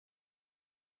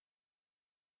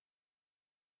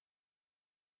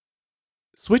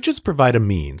Switches provide a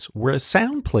means where a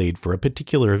sound played for a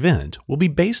particular event will be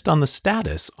based on the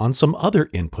status on some other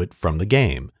input from the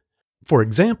game. For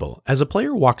example, as a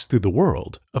player walks through the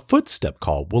world, a footstep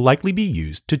call will likely be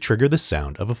used to trigger the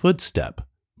sound of a footstep.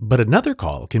 But another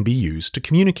call can be used to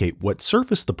communicate what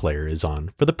surface the player is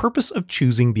on for the purpose of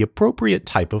choosing the appropriate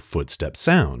type of footstep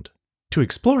sound. To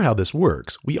explore how this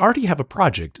works, we already have a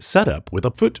project set up with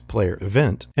a foot player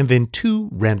event and then two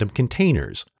random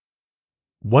containers.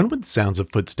 One with sounds of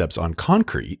footsteps on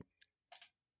concrete,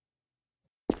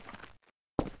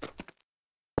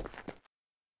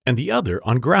 and the other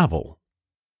on gravel.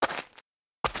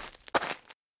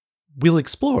 We'll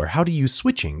explore how to use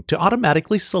switching to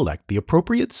automatically select the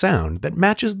appropriate sound that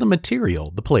matches the material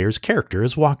the player's character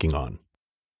is walking on.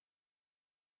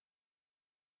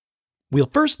 We'll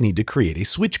first need to create a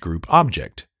switch group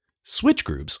object. Switch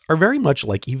groups are very much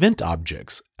like event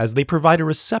objects, as they provide a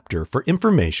receptor for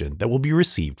information that will be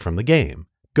received from the game.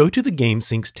 Go to the Game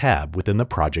Syncs tab within the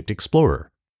Project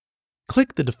Explorer.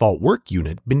 Click the default work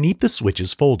unit beneath the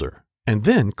Switches folder, and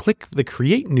then click the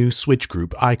Create New Switch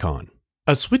Group icon.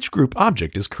 A switch group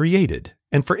object is created,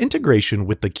 and for integration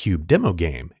with the Cube demo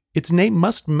game, its name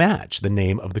must match the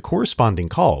name of the corresponding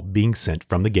call being sent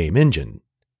from the game engine.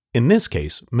 In this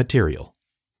case, material.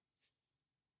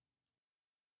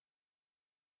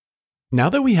 Now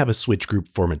that we have a switch group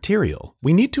for material,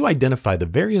 we need to identify the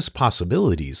various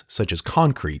possibilities such as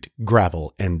concrete,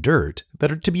 gravel, and dirt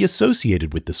that are to be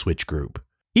associated with the switch group.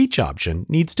 Each option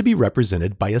needs to be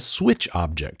represented by a switch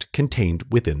object contained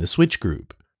within the switch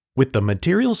group. With the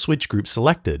material switch group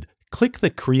selected, click the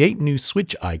Create New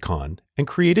Switch icon and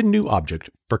create a new object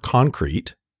for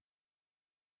concrete,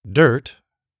 dirt,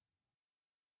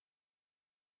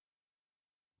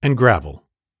 and gravel.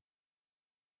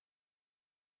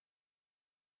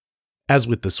 As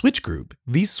with the switch group,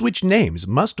 these switch names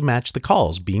must match the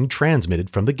calls being transmitted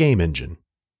from the game engine.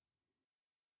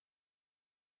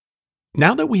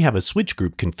 Now that we have a switch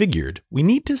group configured, we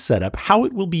need to set up how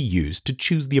it will be used to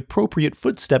choose the appropriate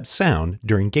footstep sound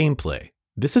during gameplay.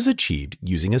 This is achieved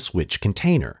using a switch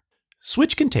container.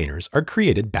 Switch containers are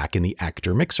created back in the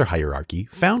actor-mixer hierarchy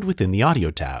found within the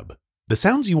Audio tab. The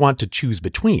sounds you want to choose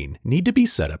between need to be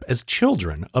set up as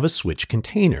children of a switch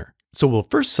container. So we'll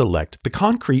first select the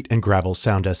concrete and gravel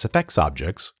sound SFX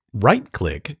objects,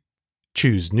 right-click,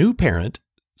 choose New Parent,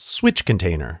 Switch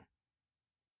Container.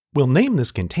 We'll name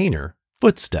this container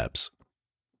Footsteps.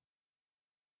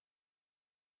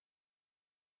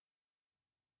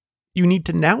 You need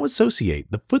to now associate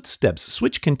the Footsteps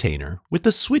switch container with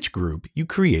the switch group you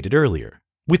created earlier.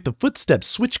 With the Footsteps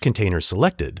switch container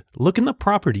selected, look in the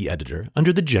Property Editor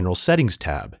under the General Settings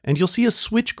tab, and you'll see a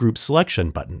Switch Group Selection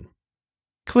button.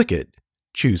 Click it,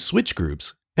 choose Switch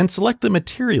Groups, and select the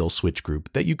material switch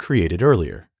group that you created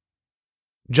earlier.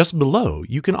 Just below,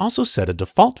 you can also set a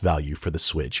default value for the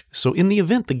switch, so in the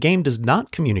event the game does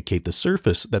not communicate the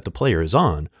surface that the player is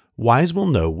on, Wwise will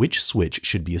know which switch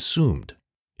should be assumed.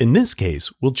 In this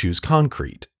case, we'll choose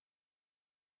concrete.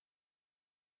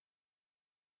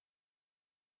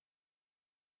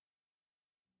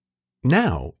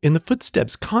 Now, in the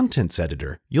Footsteps Contents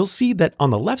Editor, you'll see that on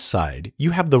the left side,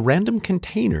 you have the random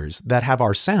containers that have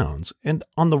our sounds, and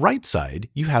on the right side,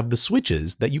 you have the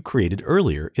switches that you created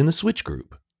earlier in the switch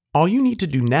group. All you need to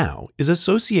do now is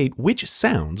associate which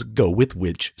sounds go with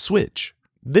which switch.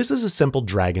 This is a simple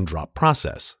drag and drop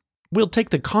process. We'll take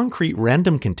the concrete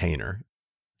random container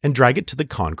and drag it to the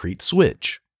concrete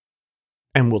switch.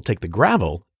 And we'll take the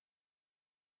gravel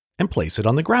and place it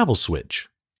on the gravel switch.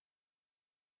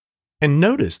 And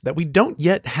notice that we don't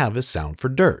yet have a sound for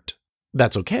dirt.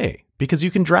 That's okay, because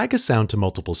you can drag a sound to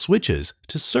multiple switches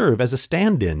to serve as a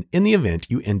stand-in in the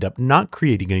event you end up not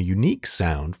creating a unique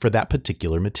sound for that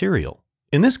particular material.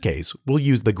 In this case, we'll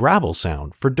use the gravel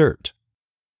sound for dirt.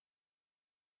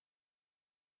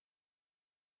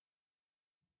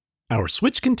 Our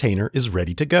switch container is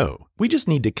ready to go. We just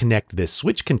need to connect this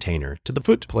switch container to the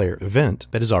Foot Player event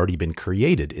that has already been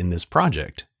created in this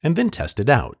project, and then test it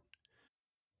out.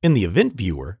 In the Event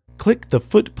Viewer, click the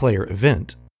Foot Player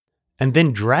event, and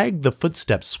then drag the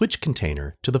Footsteps switch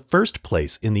container to the first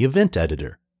place in the Event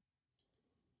Editor.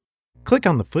 Click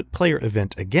on the Foot Player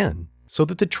event again so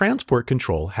that the transport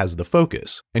control has the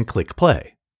focus, and click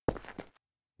Play.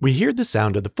 We hear the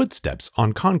sound of the footsteps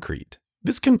on concrete.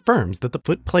 This confirms that the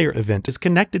Foot Player event is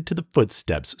connected to the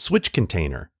Footsteps switch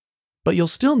container, but you'll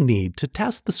still need to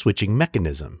test the switching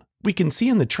mechanism. We can see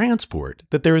in the transport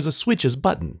that there is a Switches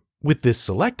button. With this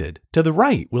selected, to the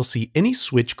right we'll see any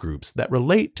switch groups that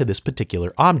relate to this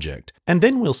particular object, and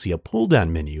then we'll see a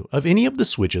pull-down menu of any of the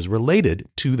switches related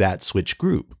to that switch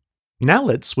group. Now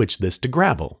let's switch this to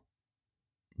gravel.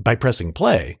 By pressing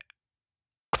play,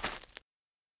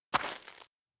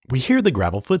 we hear the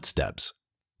gravel footsteps.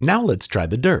 Now let's try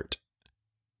the dirt.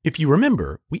 If you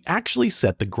remember, we actually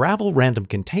set the gravel random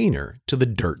container to the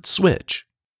dirt switch.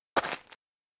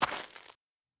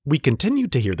 We continue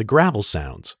to hear the gravel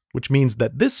sounds, which means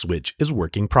that this switch is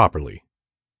working properly.